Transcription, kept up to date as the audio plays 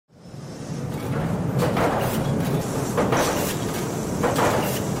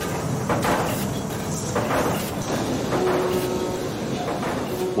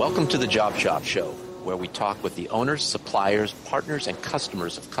Welcome to the Job Shop Show, where we talk with the owners, suppliers, partners, and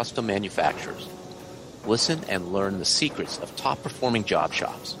customers of custom manufacturers. Listen and learn the secrets of top-performing job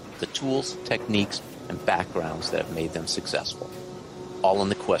shops, the tools, techniques, and backgrounds that have made them successful, all in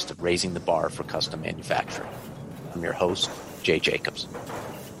the quest of raising the bar for custom manufacturing. I'm your host, Jay Jacobs.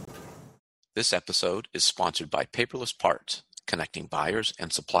 This episode is sponsored by Paperless Parts, connecting buyers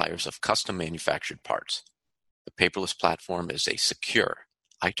and suppliers of custom manufactured parts. The Paperless platform is a secure,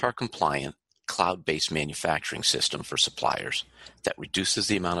 ITAR-compliant, cloud-based manufacturing system for suppliers that reduces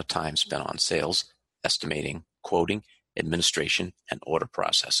the amount of time spent on sales, estimating, quoting, administration, and order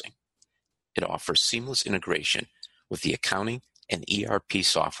processing. It offers seamless integration with the accounting and ERP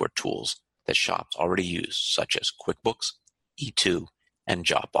software tools that shops already use, such as QuickBooks, E2, and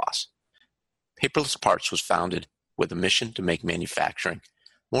JobBoss. Paperless Parts was founded with a mission to make manufacturing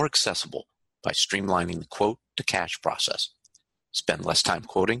more accessible by streamlining the quote-to-cash process. Spend less time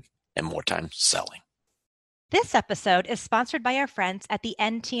quoting and more time selling. This episode is sponsored by our friends at the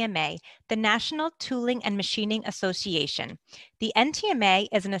NTMA, the National Tooling and Machining Association. The NTMA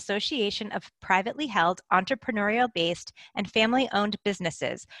is an association of privately held, entrepreneurial-based, and family-owned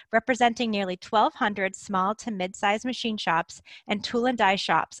businesses representing nearly 1,200 small to mid-sized machine shops and tool and die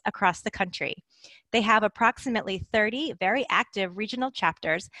shops across the country. They have approximately 30 very active regional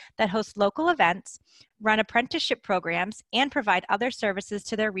chapters that host local events, run apprenticeship programs, and provide other services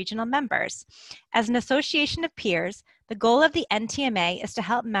to their regional members. As an association of peers, the goal of the NTMA is to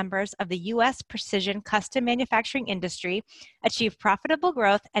help members of the U.S. precision custom manufacturing industry achieve profitable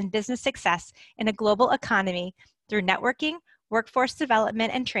growth and business success in a global economy through networking, workforce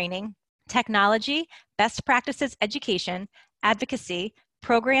development and training, technology, best practices education, advocacy,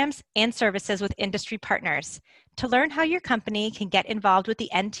 programs, and services with industry partners. To learn how your company can get involved with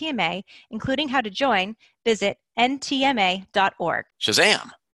the NTMA, including how to join, visit ntma.org. Shazam!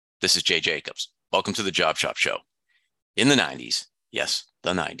 This is Jay Jacobs. Welcome to the Job Shop Show. In the 90s, yes,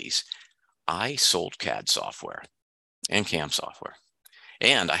 the 90s, I sold CAD software and CAM software.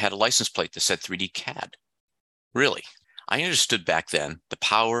 And I had a license plate that said 3D CAD. Really, I understood back then the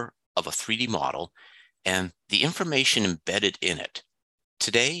power of a 3D model and the information embedded in it.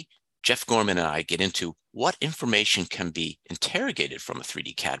 Today, Jeff Gorman and I get into what information can be interrogated from a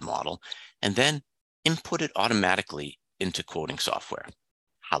 3D CAD model and then inputted automatically into quoting software,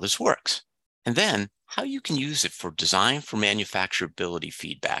 how this works, and then how you can use it for design for manufacturability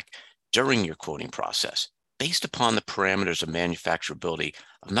feedback during your quoting process based upon the parameters of manufacturability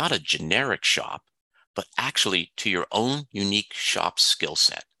of not a generic shop, but actually to your own unique shop skill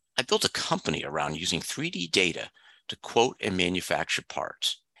set. I built a company around using 3D data to quote and manufacture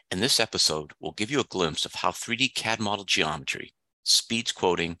parts. And this episode will give you a glimpse of how 3D CAD model geometry speeds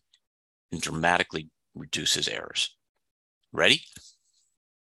quoting and dramatically reduces errors. Ready?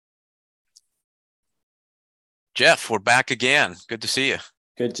 Jeff, we're back again. Good to see you.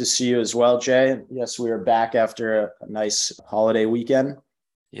 Good to see you as well, Jay. Yes, we are back after a nice holiday weekend.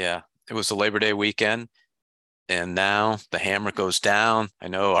 Yeah, it was the Labor Day weekend. And now the hammer goes down. I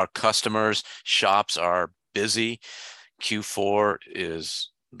know our customers, shops are busy. Q4 is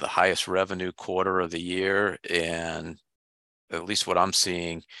the highest revenue quarter of the year, and at least what I'm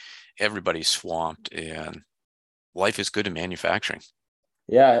seeing, everybody's swamped, and life is good in manufacturing.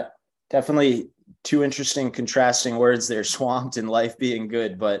 Yeah, definitely two interesting contrasting words there, swamped and life being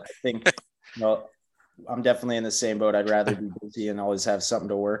good. But I think I'm definitely in the same boat. I'd rather be busy and always have something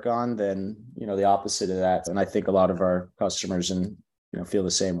to work on than the opposite of that. And I think a lot of our customers feel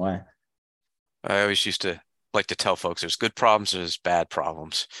the same way. I always used to like to tell folks there's good problems, there's bad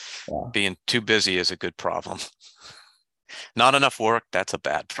problems. Yeah. Being too busy is a good problem. Not enough work, that's a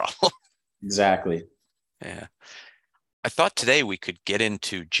bad problem. Exactly. Yeah. I thought today we could get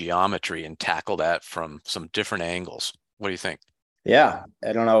into geometry and tackle that from some different angles. What do you think? Yeah.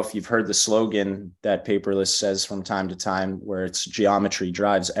 I don't know if you've heard the slogan that Paperless says from time to time, where it's geometry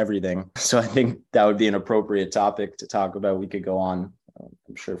drives everything. So I think that would be an appropriate topic to talk about. We could go on,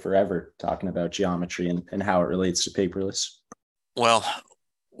 I'm sure, forever talking about geometry and how it relates to paperless. Well,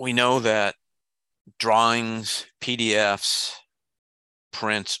 we know that drawings, PDFs,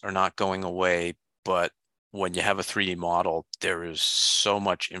 prints are not going away, but when you have a 3D model, there is so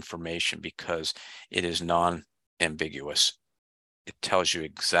much information because it is non-ambiguous. It tells you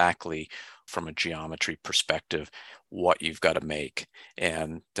exactly from a geometry perspective what you've got to make.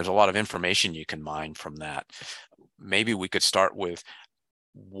 And there's a lot of information you can mine from that. Maybe we could start with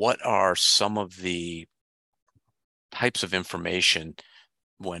what are some of the types of information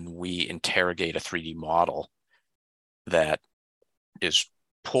when we interrogate a 3D model that is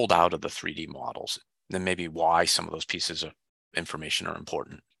pulled out of the 3D models, then maybe why some of those pieces of information are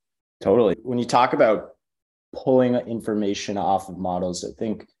important. Totally. When you talk about pulling information off of models, I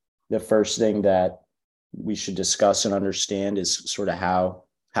think the first thing that we should discuss and understand is sort of how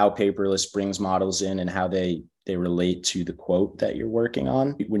paperless brings models in and how they relate to the quote that you're working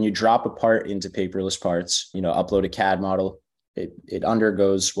on. When you drop a part into paperless parts, upload a CAD model, it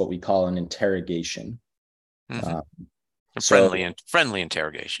undergoes what we call an interrogation. Mm-hmm. So friendly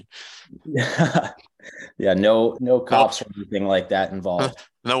interrogation. Yeah, no cops or anything like that involved.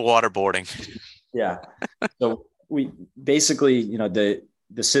 No waterboarding. Yeah. So we basically,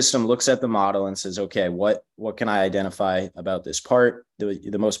 the system looks at the model and says, okay, what can I identify about this part?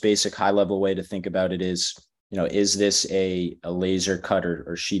 The most basic high level way to think about it is this a laser cut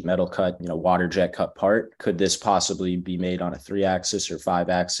or sheet metal cut, water jet cut part? Could this possibly be made on a 3-axis or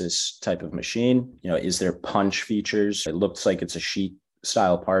 5-axis type of machine? Is there punch features? It looks like it's a sheet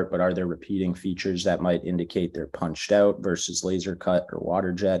style part, but are there repeating features that might indicate they're punched out versus laser cut or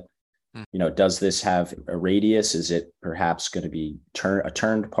water jet? Does this have a radius? Is it perhaps going to be a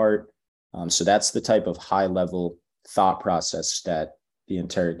turned part? So that's the type of high level thought process that the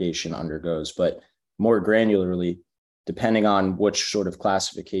interrogation undergoes. But more granularly, depending on which sort of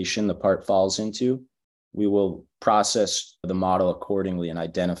classification the part falls into, we will process the model accordingly and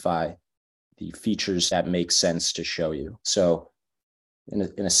identify the features that make sense to show you. So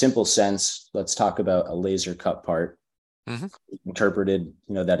in a simple sense, let's talk about a laser cut part. Mm-hmm. Interpreted,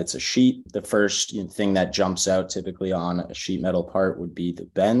 that it's a sheet. The first thing that jumps out typically on a sheet metal part would be the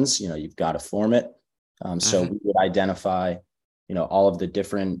bends. You've got to form it. So we would identify, all of the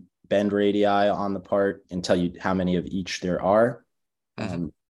different bend radii on the part and tell you how many of each there are.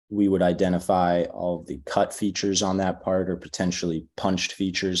 We would identify all of the cut features on that part or potentially punched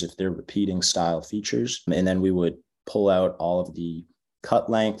features if they're repeating style features. And then we would pull out all of the cut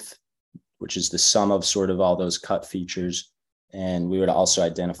length, which is the sum of sort of all those cut features. And we would also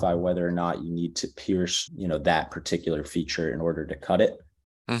identify whether or not you need to pierce, that particular feature in order to cut it.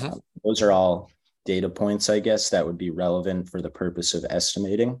 Those are all data points, I guess, that would be relevant for the purpose of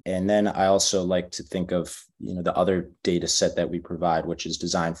estimating. And then I also like to think of, the other data set that we provide, which is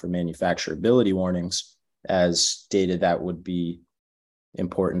designed for manufacturability warnings, as data that would be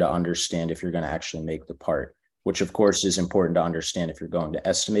important to understand if you're going to actually make the part, which of course is important to understand if you're going to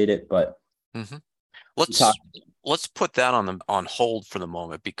estimate it. But let's put that on hold for the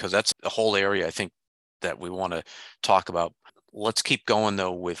moment, because that's a whole area I think that we want to talk about. Let's keep going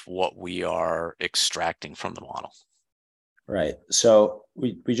though with what we are extracting from the model. Right. So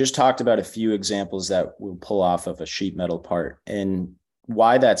we just talked about a few examples that we'll pull off of a sheet metal part, and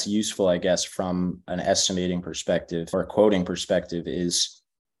why that's useful, I guess, from an estimating perspective or a quoting perspective is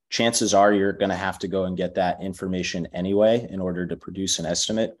chances are you're going to have to go and get that information anyway in order to produce an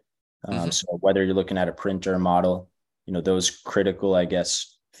estimate. So whether you're looking at a printer model, those critical, I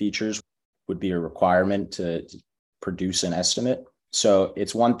guess, features would be a requirement to produce an estimate. So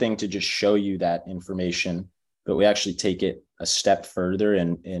it's one thing to just show you that information, but we actually take it a step further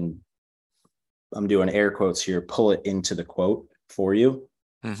and I'm doing air quotes here, pull it into the quote for you.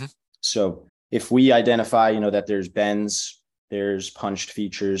 So if we identify, that there's bends, there's punched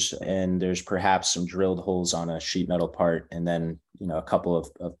features, and there's perhaps some drilled holes on a sheet metal part, and then, a couple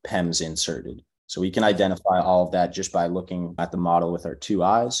of PEMs inserted. So we can identify all of that just by looking at the model with our 2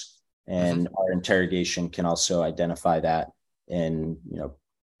 eyes. And our interrogation can also identify that and,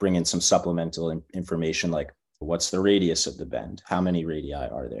 bring in some supplemental information like what's the radius of the bend? How many radii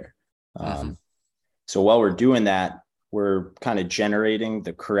are there? So while we're doing that, we're kind of generating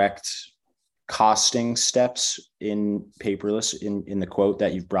the correct costing steps in paperless in the quote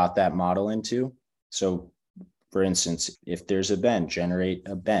that you've brought that model into. So for instance, if there's a bend, generate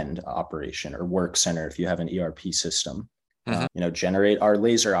a bend operation, or work center if you have an ERP system. Generate our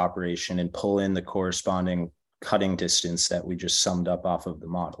laser operation and pull in the corresponding cutting distance that we just summed up off of the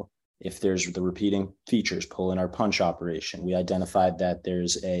model. If there's the repeating features, pull in our punch operation. We identified that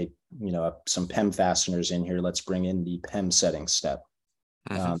there's some PEM fasteners in here. Let's bring in the PEM setting step.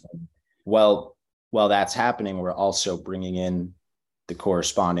 While that's happening, we're also bringing in the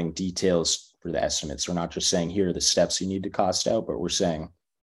corresponding details for the estimates. We're not just saying, here are the steps you need to cost out, but we're saying,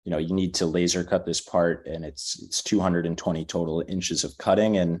 you need to laser cut this part and it's 220 total inches of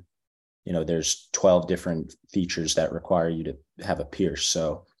cutting. And, there's 12 different features that require you to have a pierce.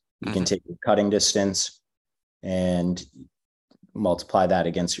 So you can take your cutting distance and multiply that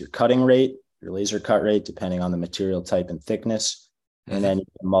against your cutting rate, your laser cut rate, depending on the material type and thickness. And then you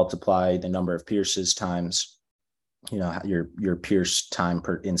can multiply the number of pierces times, your pierce time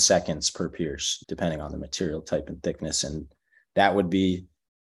in seconds per pierce, depending on the material type and thickness. And that would be,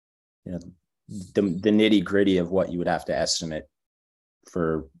 the nitty gritty of what you would have to estimate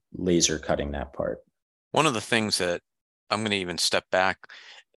for laser cutting that part. One of the things that I'm going to even step back,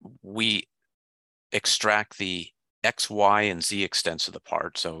 we extract the X, Y, and Z extents of the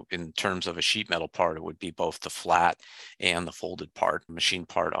part. So in terms of a sheet metal part, it would be both the flat and the folded part. Machine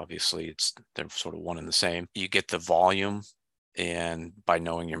part, obviously, they're sort of one and the same. You get the volume, and by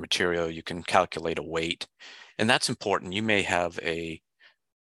knowing your material, you can calculate a weight. And that's important. You may have a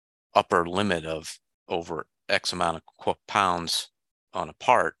upper limit of over X amount of pounds on a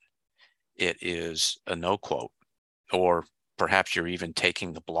part. It is a no quote. Or perhaps you're even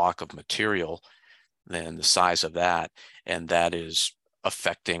taking the block of material, then the size of that, and that is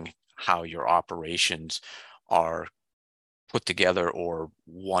affecting how your operations are put together, or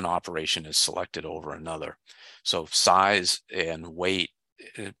one operation is selected over another. So size and weight,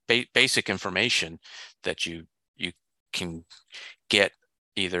 basic information that you can get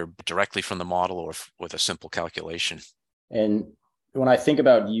either directly from the model or with a simple calculation. And when I think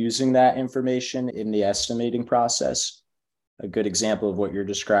about using that information in the estimating process, a good example of what you're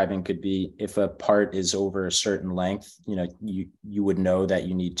describing could be if a part is over a certain length, you would know that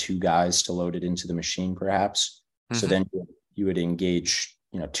you need 2 guys to load it into the machine, perhaps. Mm-hmm. So then you would engage,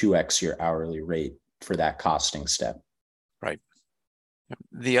 2x your hourly rate for that costing step. Right.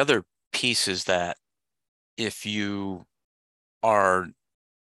 The other piece is that if you are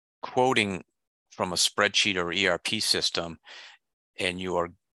quoting from a spreadsheet or ERP system and you are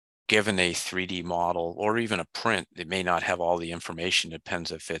given a 3D model or even a print, it may not have all the information. It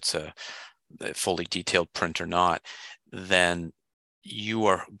depends if it's a fully detailed print or not. Then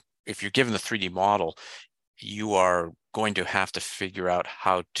if you're given the 3D model, you are going to have to figure out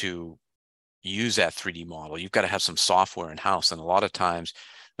how to use that 3D model. You've got to have some software in house. And a lot of times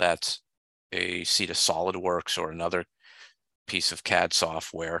that's a seat of SolidWorks or another piece of CAD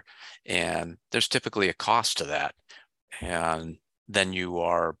software. And there's typically a cost to that. And then you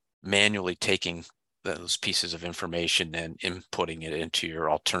are manually taking those pieces of information and inputting it into your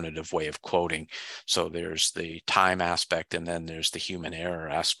alternative way of quoting. So there's the time aspect, and then there's the human error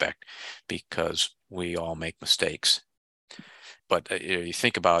aspect, because we all make mistakes. But you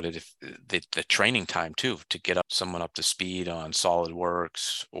think about it, if the training time too, to get someone up to speed on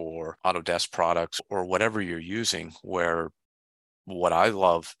SolidWorks or Autodesk products or whatever you're using, where what I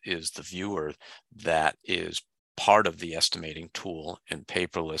love is the viewer that is part of the estimating tool in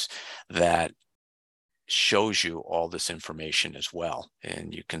paperless that shows you all this information as well.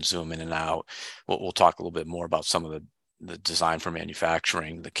 And you can zoom in and out. We'll talk a little bit more about some of the design for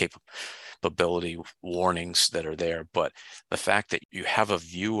manufacturing, the capability warnings that are there. But the fact that you have a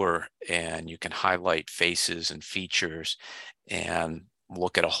viewer and you can highlight faces and features and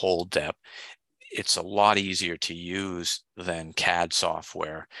look at a hole depth, it's a lot easier to use than CAD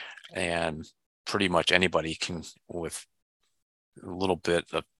software. And pretty much anybody can, with a little bit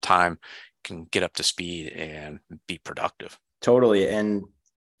of time, can get up to speed and be productive. Totally. And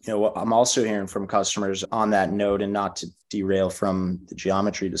I'm also hearing from customers on that note, and not to derail from the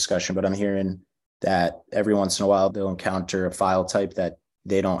geometry discussion, but I'm hearing that every once in a while they'll encounter a file type that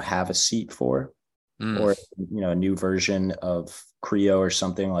they don't have a seat for, or a new version of Creo or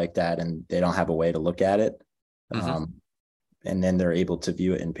something like that, and they don't have a way to look at it. And then they're able to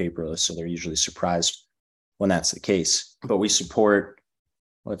view it in paperless. So they're usually surprised when that's the case. But we support,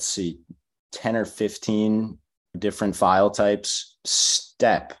 10 or 15 different file types: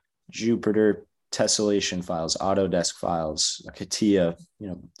 step, Jupyter tessellation files, Autodesk files, CATIA,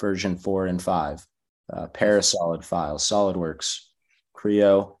 version 4 and 5, Parasolid files, SolidWorks,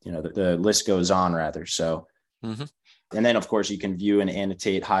 Creo, the list goes on rather. So, and then of course you can view and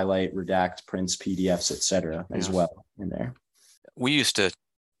annotate, highlight, redact, prints, PDFs, etc. as well in there. We used to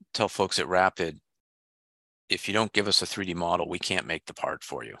tell folks at Rapid, if you don't give us a 3D model, we can't make the part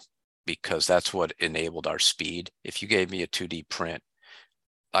for you, because that's what enabled our speed. If you gave me a 2D print,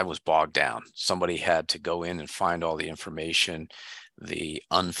 I was bogged down. Somebody had to go in and find all the information, the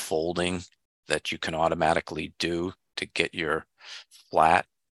unfolding that you can automatically do to get your flat,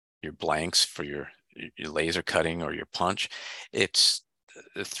 your blanks for your laser cutting or your punch. It's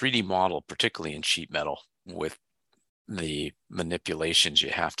a 3D model, particularly in sheet metal, with the manipulations you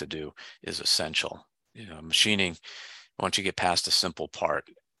have to do, is essential. Machining, once you get past a simple part,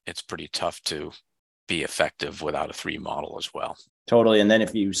 it's pretty tough to be effective without a 3D model as well. Totally. And then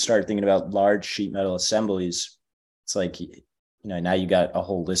if you start thinking about large sheet metal assemblies, it's like, now you got a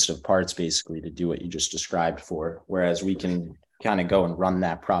whole list of parts basically to do what you just described for. Whereas we can kind of go and run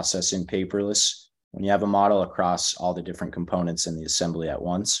that process in paperless when you have a model across all the different components in the assembly at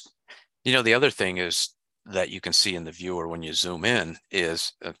once. The other thing is that you can see in the viewer when you zoom in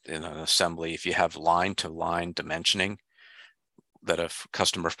is in an assembly, if you have line to line dimensioning, that a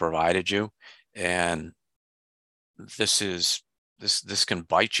customer provided you. And this can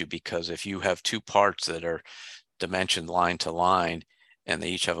bite you, because if you have two parts that are dimensioned line to line and they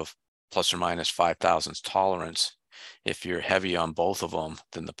each have a plus or minus 5 thousandths tolerance, if you're heavy on both of them,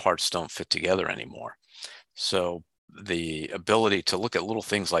 then the parts don't fit together anymore. So the ability to look at little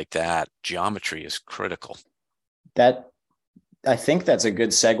things like that, geometry, is critical. I think that's a good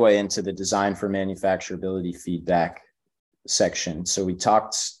segue into the design for manufacturability feedback section. So we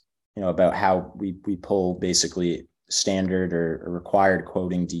talked, about how we pull basically standard or required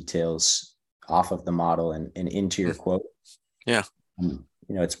quoting details off of the model and into your quote. Yeah.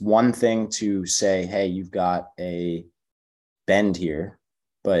 It's one thing to say, hey, you've got a bend here,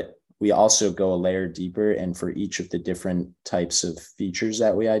 but we also go a layer deeper. And for each of the different types of features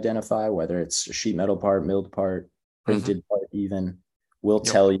that we identify, whether it's a sheet metal part, milled part, printed part, even, we'll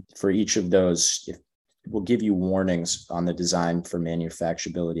tell you for each of those, if we'll give you warnings on the design for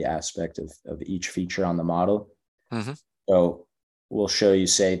manufacturability aspect of each feature on the model. So we'll show you,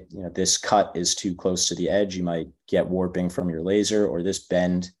 say, this cut is too close to the edge, you might get warping from your laser, or this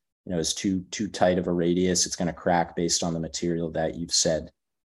bend, is too tight of a radius, it's going to crack based on the material that you've said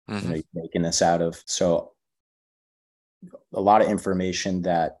you're making this out of. So a lot of information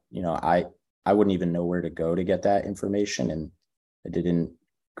that I wouldn't even know where to go to get that information, and I didn't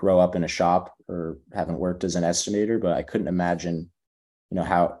grow up in a shop or haven't worked as an estimator, but I couldn't imagine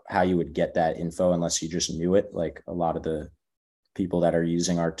how you would get that info unless you just knew it, like a lot of the people that are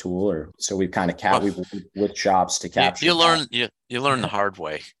using our tool. Or so we've kind of we've worked with shops to capture you learn the hard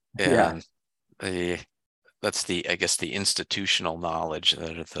way. And that's I guess the institutional knowledge,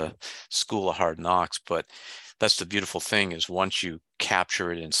 that at the school of hard knocks. But that's the beautiful thing, is once you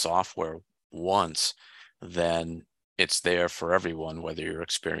capture it in software once, then it's there for everyone, whether you're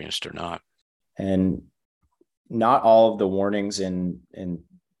experienced or not. And not all of the warnings and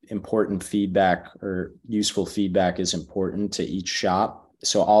important feedback or useful feedback is important to each shop.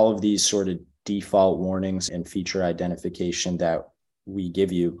 So all of these sort of default warnings and feature identification that we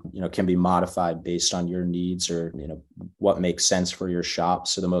give you, can be modified based on your needs or, what makes sense for your shop.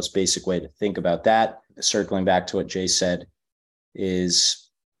 So the most basic way to think about that, circling back to what Jay said, is,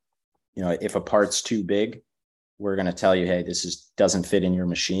 if a part's too big, we're going to tell you, hey, this doesn't fit in your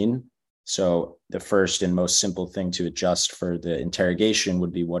machine. So the first and most simple thing to adjust for the interrogation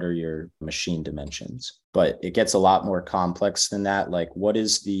would be, what are your machine dimensions? But it gets a lot more complex than that. Like, what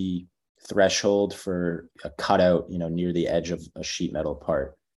is the threshold for a cutout, near the edge of a sheet metal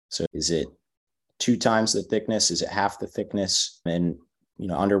part? So is it 2 times the thickness? Is it half the thickness? And,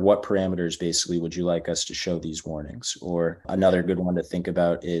 under what parameters basically would you like us to show these warnings? Or another good one to think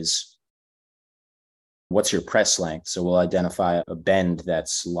about is, what's your press length? So we'll identify a bend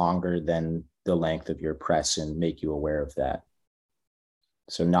that's longer than the length of your press and make you aware of that.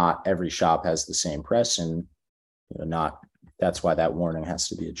 So not every shop has the same press, and that's why that warning has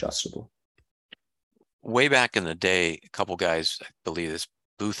to be adjustable. Way back in the day, a couple guys, I believe this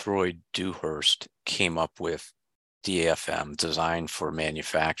Boothroyd Dewhurst, came up with DAFM, design for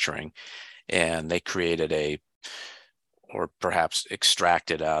manufacturing, and they created or perhaps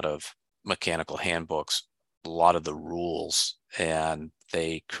extracted out of mechanical handbooks a lot of the rules, and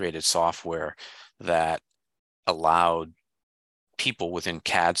they created software that allowed people within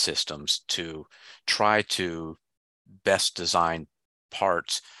CAD systems to try to best design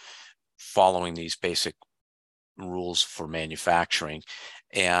parts following these basic rules for manufacturing.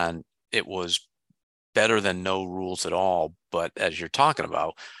 And it was better than no rules at all. But as you're talking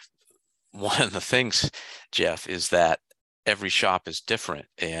about, one of the things, Jeff, is that every shop is different,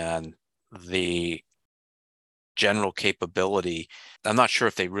 and the general capability, I'm not sure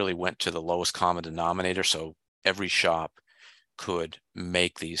if they really went to the lowest common denominator, so every shop could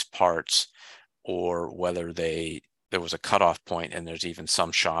make these parts, or whether there was a cutoff point, and there's even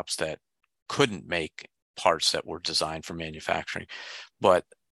some shops that couldn't make parts that were designed for manufacturing. But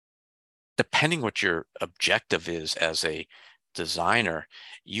depending what your objective is as a designer,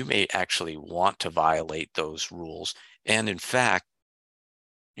 you may actually want to violate those rules. And in fact,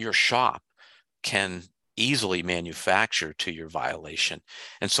 your shop can easily manufacture to your violation.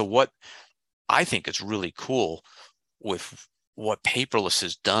 And so what I think is really cool with what Paperless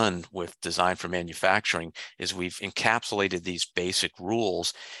has done with design for manufacturing is we've encapsulated these basic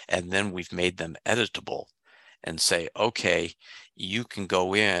rules, and then we've made them editable and say, okay, you can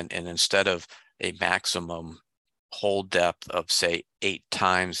go in, and instead of a maximum hole depth of, say, 8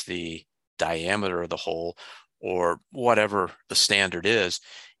 times the diameter of the hole, or whatever the standard is,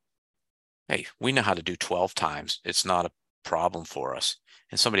 hey, we know how to do 12 times. It's not a problem for us.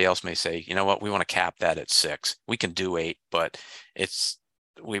 And somebody else may say, you know what, we want to cap that at 6. We can do 8, but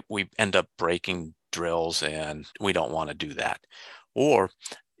we end up breaking drills and we don't want to do that. Or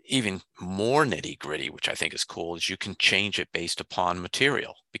even more nitty gritty, which I think is cool, is you can change it based upon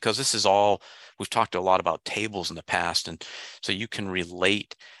material, because this is all, we've talked a lot about tables in the past. And so you can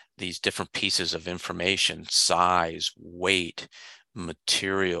relate these different pieces of information, size, weight,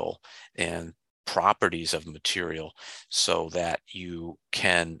 material, and properties of material, so that you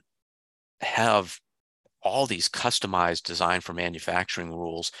can have all these customized design for manufacturing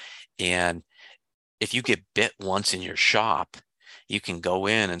rules. And if you get bit once in your shop, you can go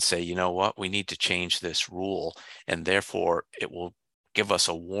in and say, you know what, we need to change this rule, and therefore it will give us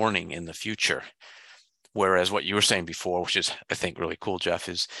a warning in the future. Whereas what you were saying before, which is, I think, really cool, Jeff,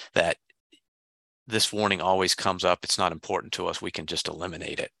 is that this warning always comes up. It's not important to us. We can just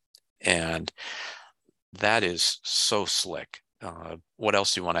eliminate it. And that is so slick. What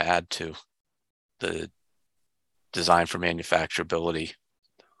else do you want to add to the design for manufacturability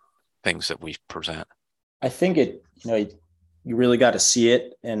things that we present? I think you really got to see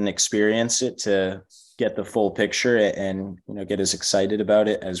it and experience it to get the full picture and, get as excited about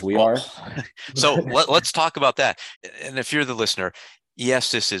it as we are. So let's talk about that. And if you're the listener,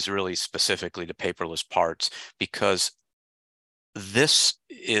 yes, this is really specifically to paperless parts, because this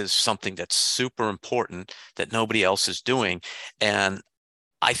is something that's super important that nobody else is doing. And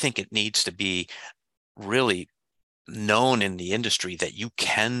I think it needs to be really known in the industry that you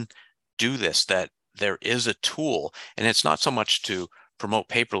can do this, that there is a tool. And it's not so much to promote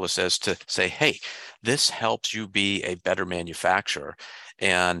paperless as to say, hey, this helps you be a better manufacturer.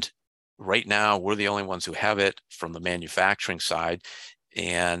 And right now, we're the only ones who have it from the manufacturing side.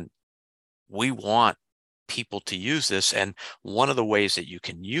 And we want people to use this. And one of the ways that you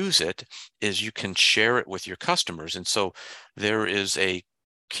can use it is you can share it with your customers. And so there is a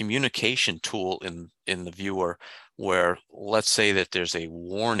communication tool in the viewer where, let's say that there's a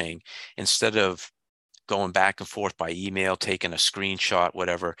warning, instead of going back and forth by email, taking a screenshot,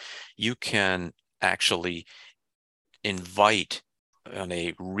 whatever, you can actually invite on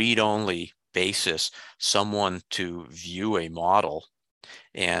a read-only basis someone to view a model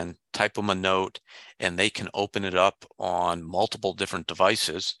and type them a note, and they can open it up on multiple different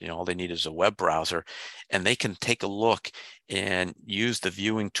devices. All they need is a web browser, and they can take a look and use the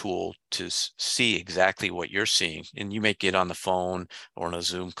viewing tool to see exactly what you're seeing. And you may get on the phone or on a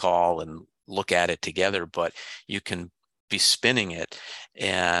Zoom call and look at it together, but you can be spinning it,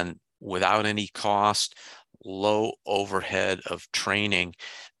 and without any cost, low overhead of training,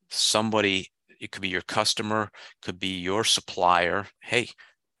 somebody, it could be your customer, could be your supplier, hey,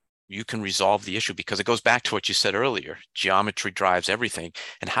 you can resolve the issue, because it goes back to what you said earlier. Geometry drives everything.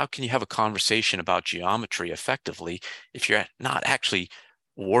 And how can you have a conversation about geometry effectively if you're not actually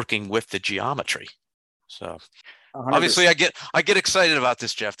working with the geometry? So 100%. Obviously I get excited about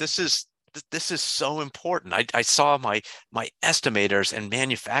this, Jeff. This is so important. I saw my estimators and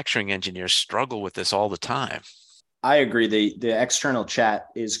manufacturing engineers struggle with this all the time. I agree. The external chat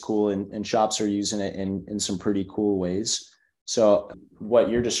is cool, and shops are using it in some pretty cool ways. So what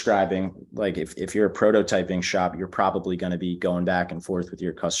you're describing, like if you're a prototyping shop, you're probably going to be going back and forth with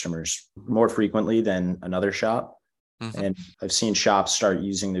your customers more frequently than another shop. Mm-hmm. And I've seen shops start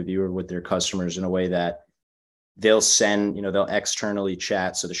using the viewer with their customers in a way that they'll send, they'll externally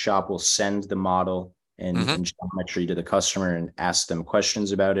chat. So the shop will send the model and geometry to the customer and ask them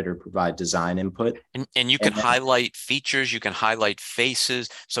questions about it or provide design input. And you can highlight features, you can highlight faces.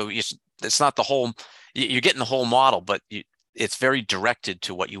 So it's not the whole, you're getting the whole model, but it's very directed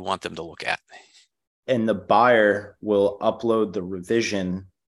to what you want them to look at. And the buyer will upload the revision,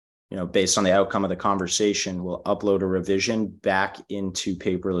 based on the outcome of the conversation, will upload a revision back into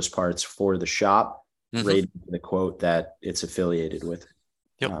paperless parts for the shop, rated the quote that it's affiliated with.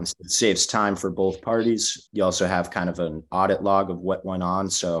 Yep. So it saves time for both parties. You also have kind of an audit log of what went on.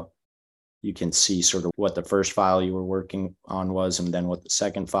 So you can see sort of what the first file you were working on was, and then what the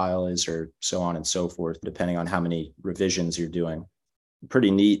second file is, or so on and so forth, depending on how many revisions you're doing. Pretty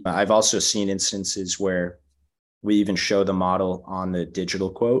neat. I've also seen instances where we even show the model on the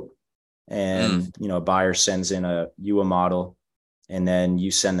digital quote, and, a buyer sends in a model, and then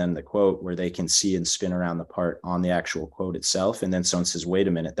you send them the quote where they can see and spin around the part on the actual quote itself. And then someone says, wait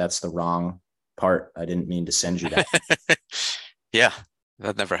a minute, that's the wrong part. I didn't mean to send you that. Yeah,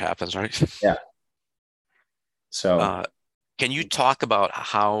 that never happens, right? Yeah. So can you talk about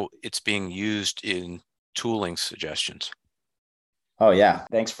how it's being used in tooling suggestions? Oh, yeah.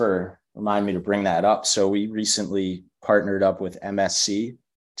 Thanks for reminding me to bring that up. So we recently partnered up with MSC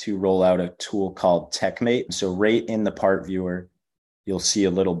to roll out a tool called TechMate. So right in the part viewer, you'll see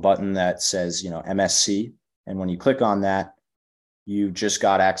a little button that says, MSC. And when you click on that, you just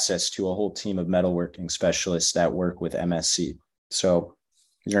got access to a whole team of metalworking specialists that work with MSC. So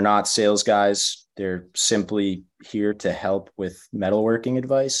these are not sales guys. They're simply here to help with metalworking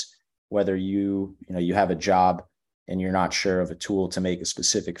advice, whether you have a job and you're not sure of a tool to make a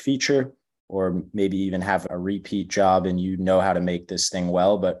specific feature, or maybe even have a repeat job and you know how to make this thing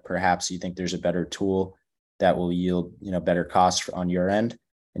well, but perhaps you think there's a better tool that will yield, better costs on your end.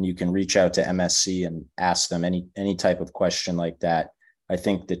 And you can reach out to MSC and ask them any type of question like that. I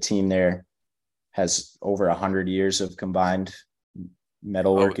think the team there has over 100 years of combined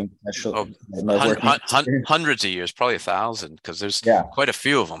metalworking, hundreds of years, probably 1,000, because there's quite a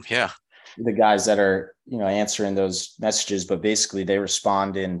few of them. Yeah. The guys that are, answering those messages, but basically they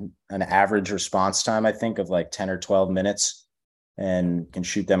respond in an average response time, I think, of like 10 or 12 minutes, and can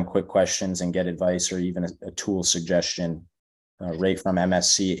shoot them quick questions and get advice or even a tool suggestion right from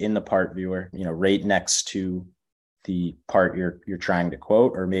MSC in the part viewer, right next to the part you're trying to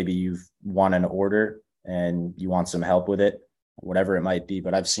quote, or maybe you've won an order and you want some help with it, whatever it might be.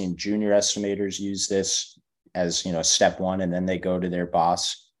 But I've seen junior estimators use this as, step one, and then they go to their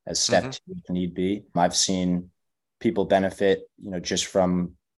boss as step two if need be. I've seen people benefit, just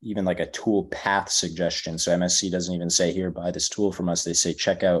from even like a tool path suggestion. So MSC doesn't even say, here, buy this tool from us. They say,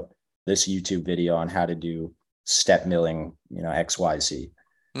 check out this YouTube video on how to do step milling, XYZ.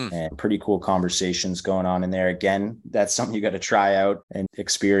 And pretty cool conversations going on in there. Again, that's something you got to try out and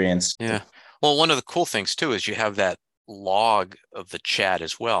experience. Yeah. Well, one of the cool things too is you have that log of the chat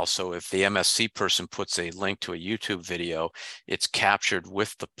as well. So if the MSC person puts a link to a YouTube video, it's captured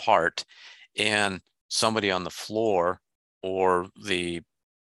with the part, and somebody on the floor or the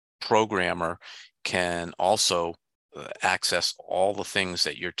programmer can also access all the things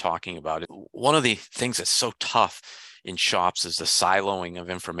that you're talking about. One of the things that's so tough in shops is the siloing of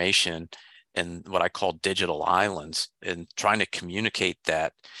information and what I call digital islands, and trying to communicate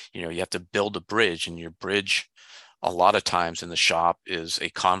that, you have to build a bridge, and your bridge a lot of times in the shop is a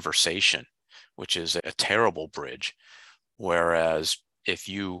conversation, which is a terrible bridge. Whereas if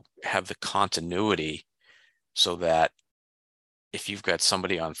you have the continuity, so that if you've got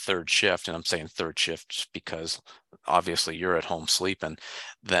somebody on third shift, and I'm saying third shift because obviously you're at home sleeping,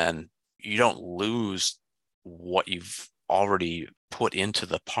 then you don't lose what you've already put into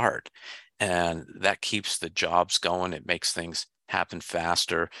the part. And that keeps the jobs going. It makes things happen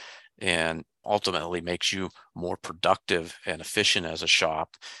faster, and ultimately makes you more productive and efficient as a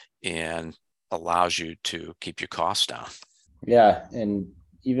shop, and allows you to keep your costs down. Yeah. And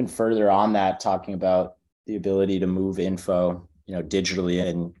even further on that, talking about the ability to move info, digitally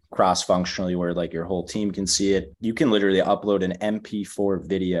and cross-functionally, where like your whole team can see it. You can literally upload an MP4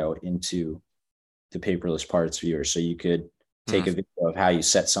 video into the paperless parts viewer. So you could take a video of how you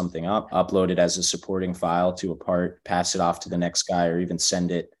set something up, upload it as a supporting file to a part, pass it off to the next guy, or even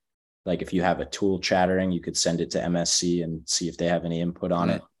send it. Like if you have a tool chattering, you could send it to MSC and see if they have any input on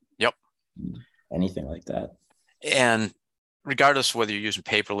it. Yep. Anything like that. And regardless of whether you're using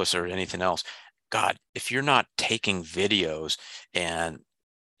paperless or anything else, God, if you're not taking videos and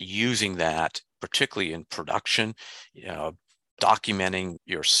using that, particularly in production, documenting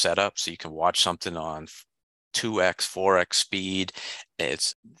your setup so you can watch something on 2x, 4x speed,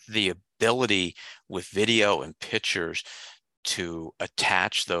 it's the ability with video and pictures to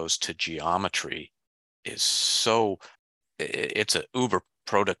attach those to geometry is so, it's an uber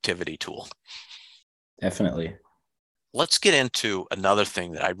productivity tool. Definitely. Let's get into another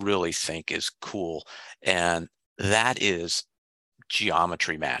thing that I really think is cool, and that is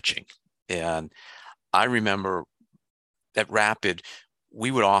geometry matching. And I remember at Rapid,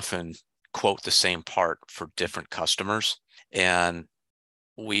 we would often quote the same part for different customers, and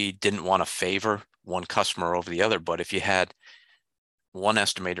we didn't want to favor one customer over the other. But if you had one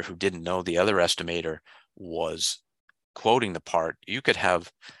estimator who didn't know the other estimator was quoting the part, you could have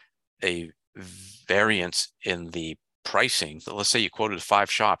a variance in the pricing. So let's say you quoted 5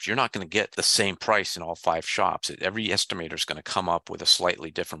 shops, you're not going to get the same price in all 5 shops. Every estimator is going to come up with a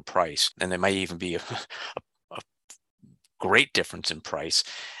slightly different price, and there might even be a great difference in price,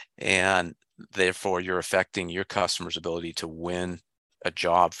 and therefore you're affecting your customer's ability to win a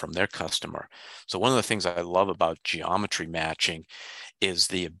job from their customer. So one of the things I love about geometry matching is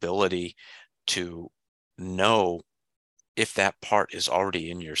the ability to know if that part is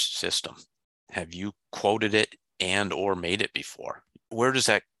already in your system. Have you quoted it and or made it before? Where does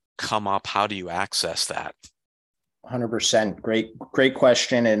that come up? How do you access that? 100%. Great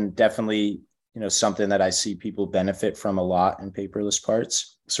question. And definitely, something that I see people benefit from a lot in paperless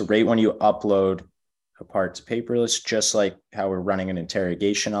parts. So right when you upload a part to paperless, just like how we're running an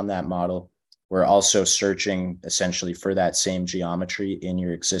interrogation on that model. We're also searching essentially for that same geometry in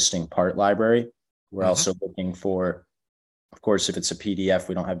your existing part library. We're also looking for, of course, if it's a PDF,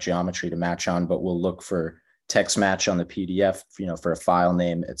 we don't have geometry to match on, but we'll look for text match on the PDF, for a file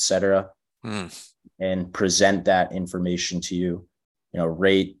name, etc., and present that information to you.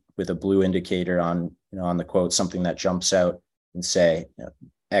 Rate with a blue indicator on the quote, something that jumps out, and say,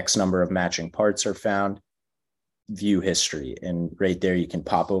 X number of matching parts are found. View history, and right there you can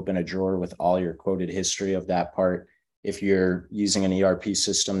pop open a drawer with all your quoted history of that part. If you're using an ERP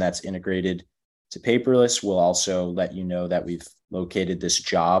system that's integrated to paperless, we'll also let you know that we've located this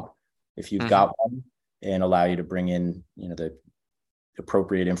job if you've got one, and allow you to bring in the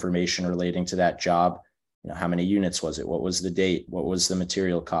appropriate information relating to that job. How many units was it, what was the date, what was the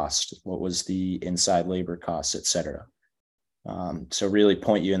material cost, what was the inside labor cost, etc. So really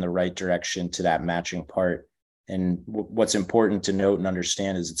point you in the right direction to that matching part. And what's important to note and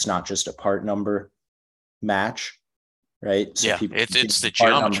understand is it's not just a part number match, right? So it's the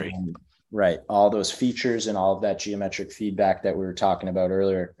geometry. Right. All those features and all of that geometric feedback that we were talking about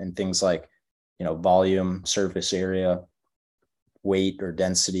earlier, and things like, volume, surface area, weight or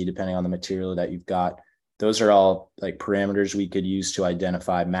density, depending on the material that you've got. Those are all like parameters we could use to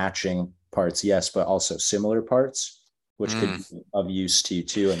identify matching parts, yes, but also similar parts, which could be of use to you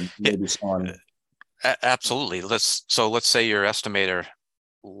too. And maybe someone... Absolutely. Let's say your estimator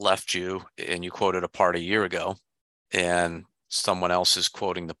left you and you quoted a part a year ago, and someone else is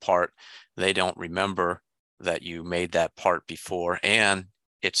quoting the part. They don't remember that you made that part before, and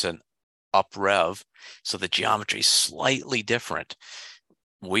it's an up rev, so the geometry is slightly different.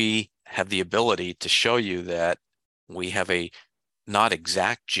 We have the ability to show you that we have a not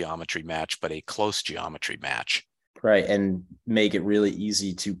exact geometry match, but a close geometry match. Right. And make it really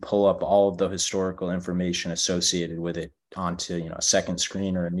easy to pull up all of the historical information associated with it onto, a second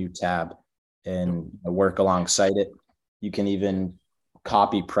screen or a new tab and work alongside it. You can even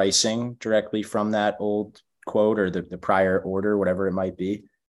copy pricing directly from that old quote or the prior order, whatever it might be.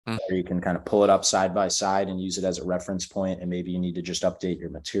 Or you can kind of pull it up side by side and use it as a reference point. And maybe you need to just update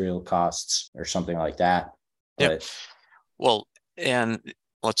your material costs or something like that. But... Well, and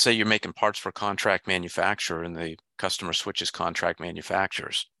let's say you're making parts for contract manufacturer and the customer switches contract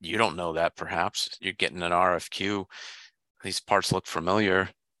manufacturers. You don't know that, perhaps. You're getting an RFQ. These parts look familiar.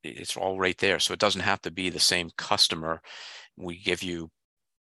 It's all right there. So it doesn't have to be the same customer. We give you,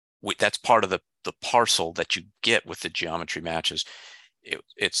 that's part of the parcel that you get with the geometry matches.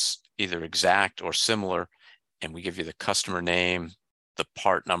 It's either exact or similar, and we give you the customer name, the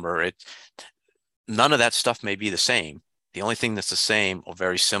part number. None of that stuff may be the same. The only thing that's the same or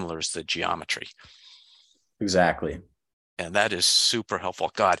very similar is the geometry. Exactly. And that is super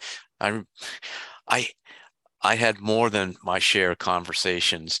helpful. God, I had more than my share of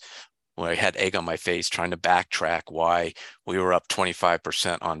conversations where I had egg on my face trying to backtrack why we were up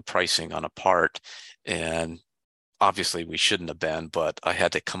 25% on pricing on a part. And obviously we shouldn't have been, but I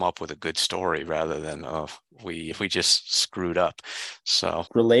had to come up with a good story rather than we just screwed up. So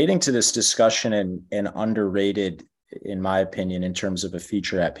relating to this discussion and underrated, in my opinion, in terms of a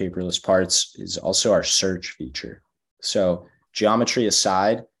feature at Paperless Parts, is also our search feature. So geometry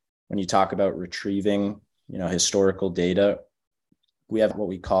aside, when you talk about retrieving, historical data, we have what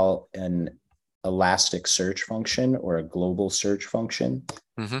we call an elastic search function or a global search function.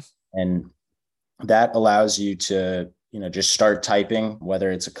 And that allows you to, just start typing, whether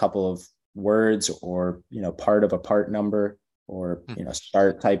it's a couple of words or, part of a part number, or,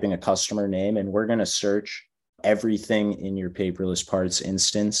 start typing a customer name. And we're going to search everything in your Paperless Parts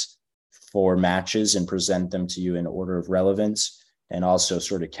instance for matches and present them to you in order of relevance, and also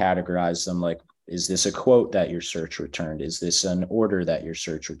sort of categorize them like, is this a quote that your search returned? Is this an order that your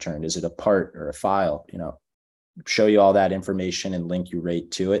search returned? Is it a part or a file? Show you all that information and link you right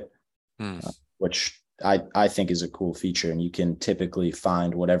to it, which I think is a cool feature. And you can typically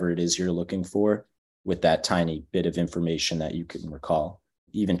find whatever it is you're looking for with that tiny bit of information that you can recall.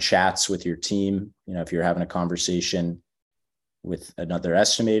 Even chats with your team, if you're having a conversation with another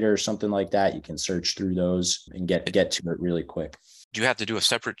estimator or something like that, you can search through those and get to it really quick. Do you have to do a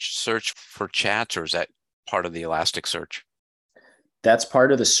separate search for chats, or is that part of the Elastic search? That's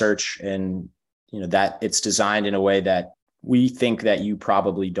part of the search, and that it's designed in a way that we think that you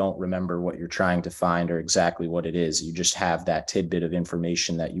probably don't remember what you're trying to find or exactly what it is. You just have that tidbit of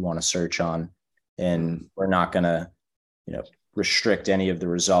information that you want to search on, and we're not going to, restrict any of the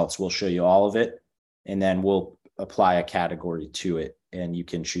results. We'll show you all of it, and then we'll apply a category to it. And you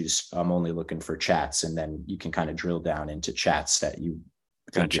can choose, I'm only looking for chats, and then you can kind of drill down into chats that you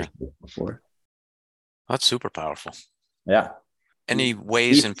think you're looking for. That's super powerful. Yeah. Any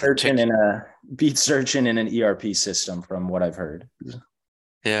ways in particular? Beat searching in an ERP system from what I've heard.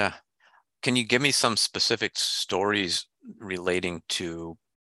 Yeah. Can you give me some specific stories relating to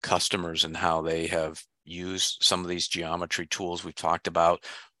customers and how they have used some of these geometry tools we've talked about,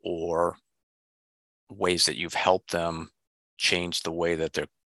 or ways that you've helped them change the way that they're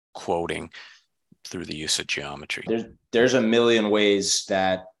quoting through the use of geometry? There's a million ways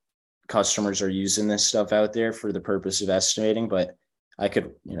that customers are using this stuff out there for the purpose of estimating, but I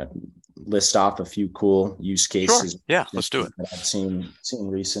could, list off a few cool use cases. Sure. Yeah, let's do it. That I've seen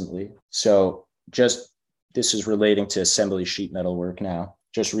recently. So this is relating to assembly sheet metal work now.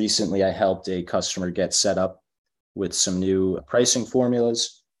 Just recently, I helped a customer get set up with some new pricing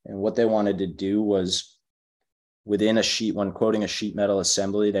formulas. And what they wanted to do was, within when quoting a sheet metal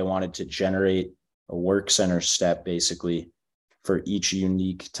assembly, they wanted to generate a work center step basically for each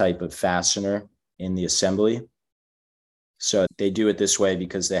unique type of fastener in the assembly. So they do it this way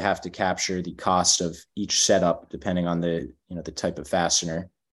because they have to capture the cost of each setup depending on the type of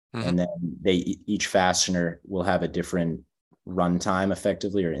fastener. Mm-hmm. And then each fastener will have a different runtime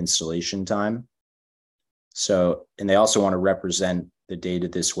effectively, or installation time. So, and they also want to represent the data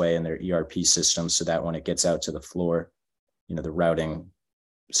this way in their ERP system so that when it gets out to the floor, the routing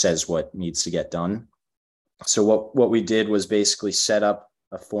says what needs to get done. So what we did was basically set up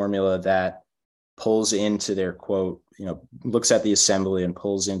a formula that pulls into their quote, looks at the assembly and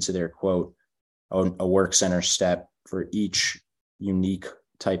pulls into their quote a work center step for each unique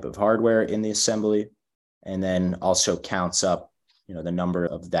type of hardware in the assembly, and then also counts up, the number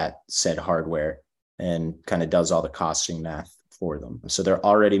of that said hardware and kind of does all the costing math for them. So they're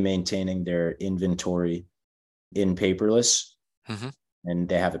already maintaining their inventory in paperless, mm-hmm. and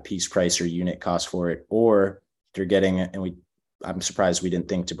they have a piece price or unit cost for it, or they're getting, I'm surprised we didn't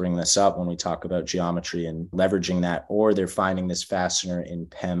think to bring this up when we talk about geometry and leveraging that, or they're finding this fastener in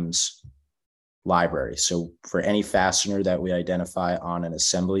PEM's library. So for any fastener that we identify on an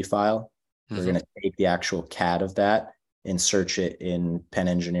assembly file, mm-hmm. we're going to take the actual CAD of that and search it in Penn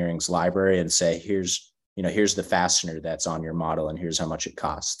Engineering's library and say, here's the fastener that's on your model and here's how much it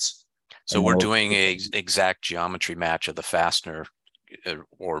costs. So we're doing a exact geometry match of the fastener,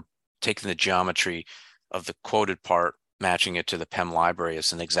 or taking the geometry of the quoted part, matching it to the PEM library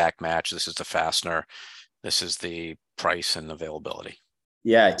as an exact match. This is the fastener. This is the price and availability.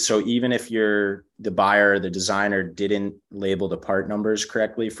 Yeah. So even if the buyer, the designer didn't label the part numbers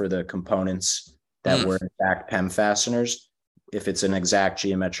correctly for the components that were in fact PEM fasteners, if it's an exact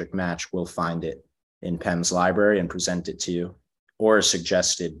geometric match, we'll find it in PEM's library and present it to you, or a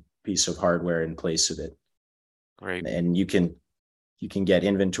suggested piece of hardware in place of it. Great. And you can get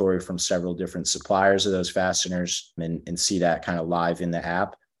inventory from several different suppliers of those fasteners and see that kind of live in the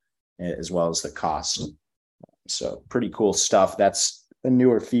app, as well as the cost. So pretty cool stuff. That's a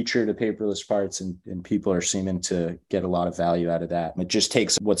newer feature to paperless parts, and people are seeming to get a lot of value out of that. It just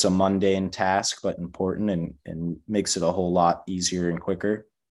takes what's a mundane task, but important, and makes it a whole lot easier and quicker.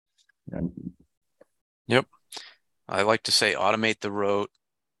 Yep. I like to say automate the rote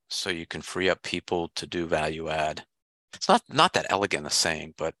so you can free up people to do value add. It's not that elegant a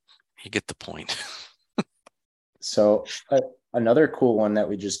saying, but you get the point. So another cool one that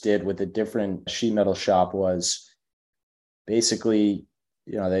we just did with a different sheet metal shop was basically,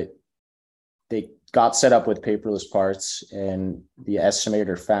 they got set up with paperless parts, and the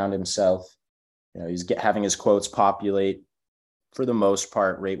estimator found himself, he's having his quotes populate for the most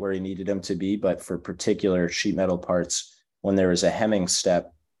part right where he needed them to be. But for particular sheet metal parts, when there was a hemming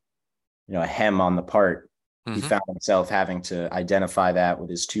step, a hem on the part, mm-hmm. he found himself having to identify that with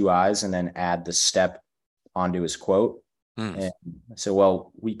his two eyes and then add the step onto his quote. And so,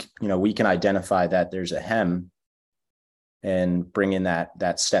 well, we can identify that there's a hem and bring in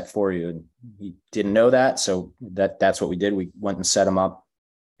that step for you. And he didn't know that. So that's what we did. We went and set him up,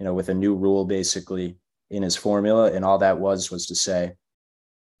 with a new rule basically in his formula. And all that was to say,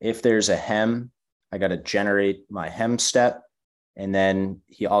 if there's a hem, I got to generate my hem step. And then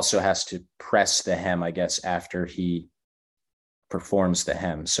he also has to press the hem, I guess, after he performs the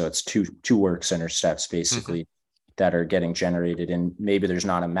hem. So it's two work center steps basically, mm-hmm. that are getting generated. And maybe there's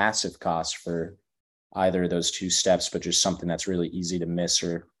not a massive cost for either of those two steps, but just something that's really easy to miss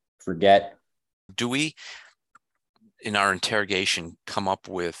or forget. Do we, in our interrogation, come up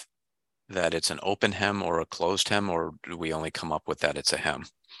with that it's an open hem or a closed hem, or do we only come up with that it's a hem?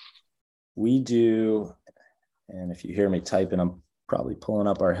 We do, and if you hear me typing, I'm probably pulling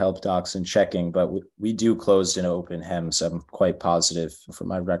up our help docs and checking, but we do closed and open hems. I'm quite positive from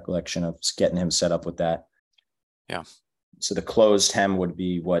my recollection of getting him set up with that. Yeah. So the closed hem would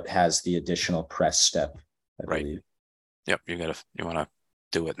be what has the additional press step, I Right. believe. Yep. You want to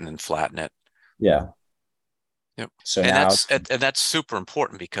do it and then flatten it. Yeah. Yep. So And now, that's super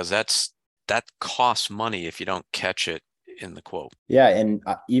important because that costs money if you don't catch it in the quote. yeah. And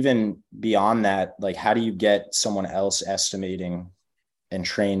even beyond that, like, how do you get someone else estimating and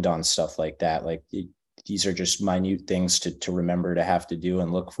trained on stuff like that? Like, these are just minute things to remember to have to do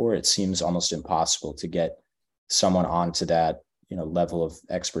and look for. It seems almost impossible to get someone onto that, level of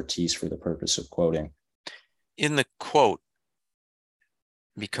expertise for the purpose of quoting. In the quote,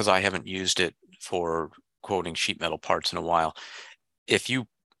 because I haven't used it for quoting sheet metal parts in a while, if you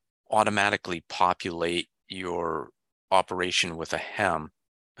automatically populate your operation with a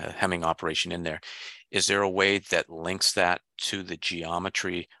hemming operation in there, is there a way that links that to the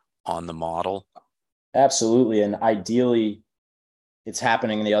geometry on the model? Absolutely. And ideally, it's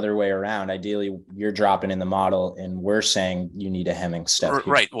happening the other way around. Ideally, you're dropping in the model and we're saying you need a hemming step here.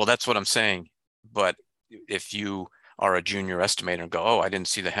 Right. Well, that's what I'm saying. But if you are a junior estimator and go, oh, I didn't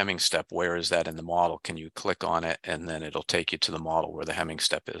see the hemming step, where is that in the model? Can you click on it and then it'll take you to the model where the hemming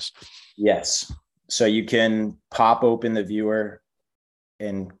step is? Yes. So you can pop open the viewer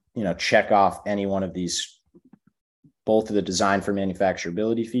and, check off any one of these, both of the design for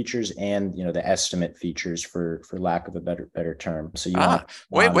manufacturability features and, the estimate features, for lack of a better term. So you want to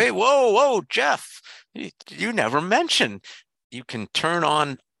wait, whoa, Jeff, you never mentioned you can turn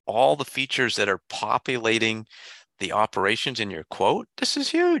on all the features that are populating the operations in your quote. This is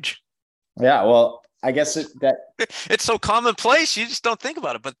huge. Yeah, well, I guess it's so commonplace, you just don't think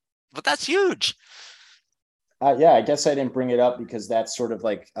about it, but that's huge. Yeah, I guess I didn't bring it up because that's sort of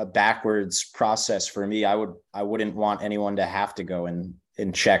like a backwards process for me. I wouldn't want anyone to have to go and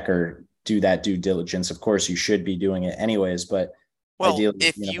check or do that due diligence. Of course, you should be doing it anyways, but ideally,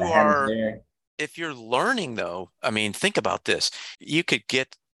 if you're learning though, I mean, think about this. You could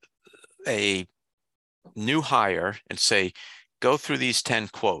get a new hire and say, go through these 10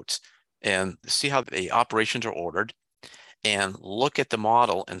 quotes and see how the operations are ordered and look at the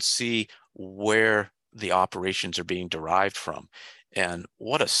model and see where the operations are being derived from. And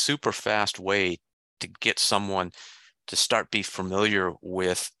what a super fast way to get someone to start be familiar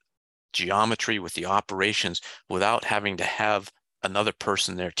with geometry, with the operations, without having to have another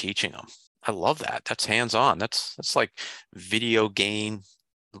person there teaching them. I love that. That's hands-on. That's like video game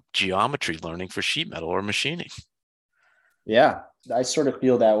geometry learning for sheet metal or machining. Yeah, I sort of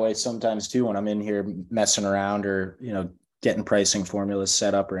feel that way sometimes too when I'm in here messing around or, getting pricing formulas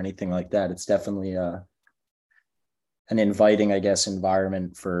set up or anything like that. It's definitely an inviting, I guess,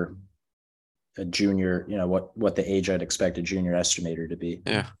 environment for a junior, what the age I'd expect a junior estimator to be.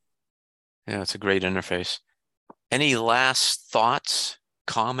 Yeah, it's a great interface. Any last thoughts,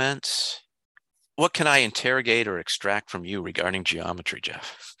 comments? What can I interrogate or extract from you regarding geometry,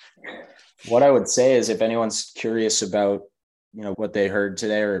 Jeff? What I would say is, if anyone's curious about, what they heard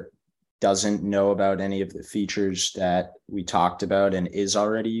today or doesn't know about any of the features that we talked about and is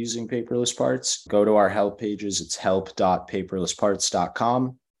already using paperless parts, go to our help pages. It's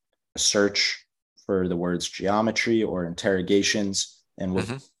help.paperlessparts.com. Search for the words geometry or interrogations, and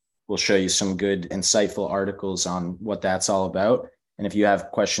we'll show you some good, insightful articles on what that's all about. And if you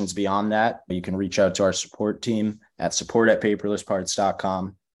have questions beyond that, you can reach out to our support team at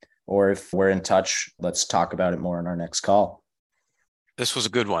support@paperlessparts.com. Or if we're in touch, let's talk about it more in our next call. This was a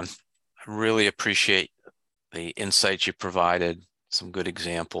good one. I really appreciate the insights you provided, some good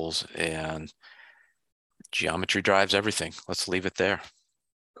examples, and geometry drives everything. Let's leave it there.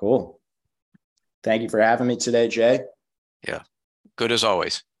 Cool. Thank you for having me today, Jay. Yeah. Good as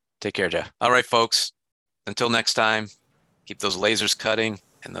always. Take care, Jeff. All right, folks. Until next time, keep those lasers cutting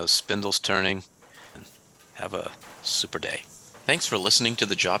and those spindles turning, and have a super day. Thanks for listening to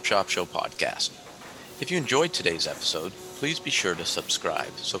the Job Shop Show podcast. If you enjoyed today's episode, please be sure to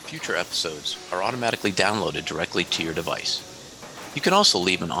subscribe so future episodes are automatically downloaded directly to your device. You can also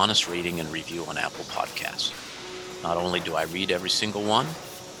leave an honest rating and review on Apple Podcasts. Not only do I read every single one,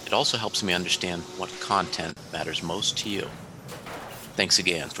 it also helps me understand what content matters most to you. Thanks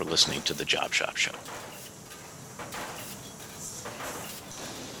again for listening to the Job Shop Show.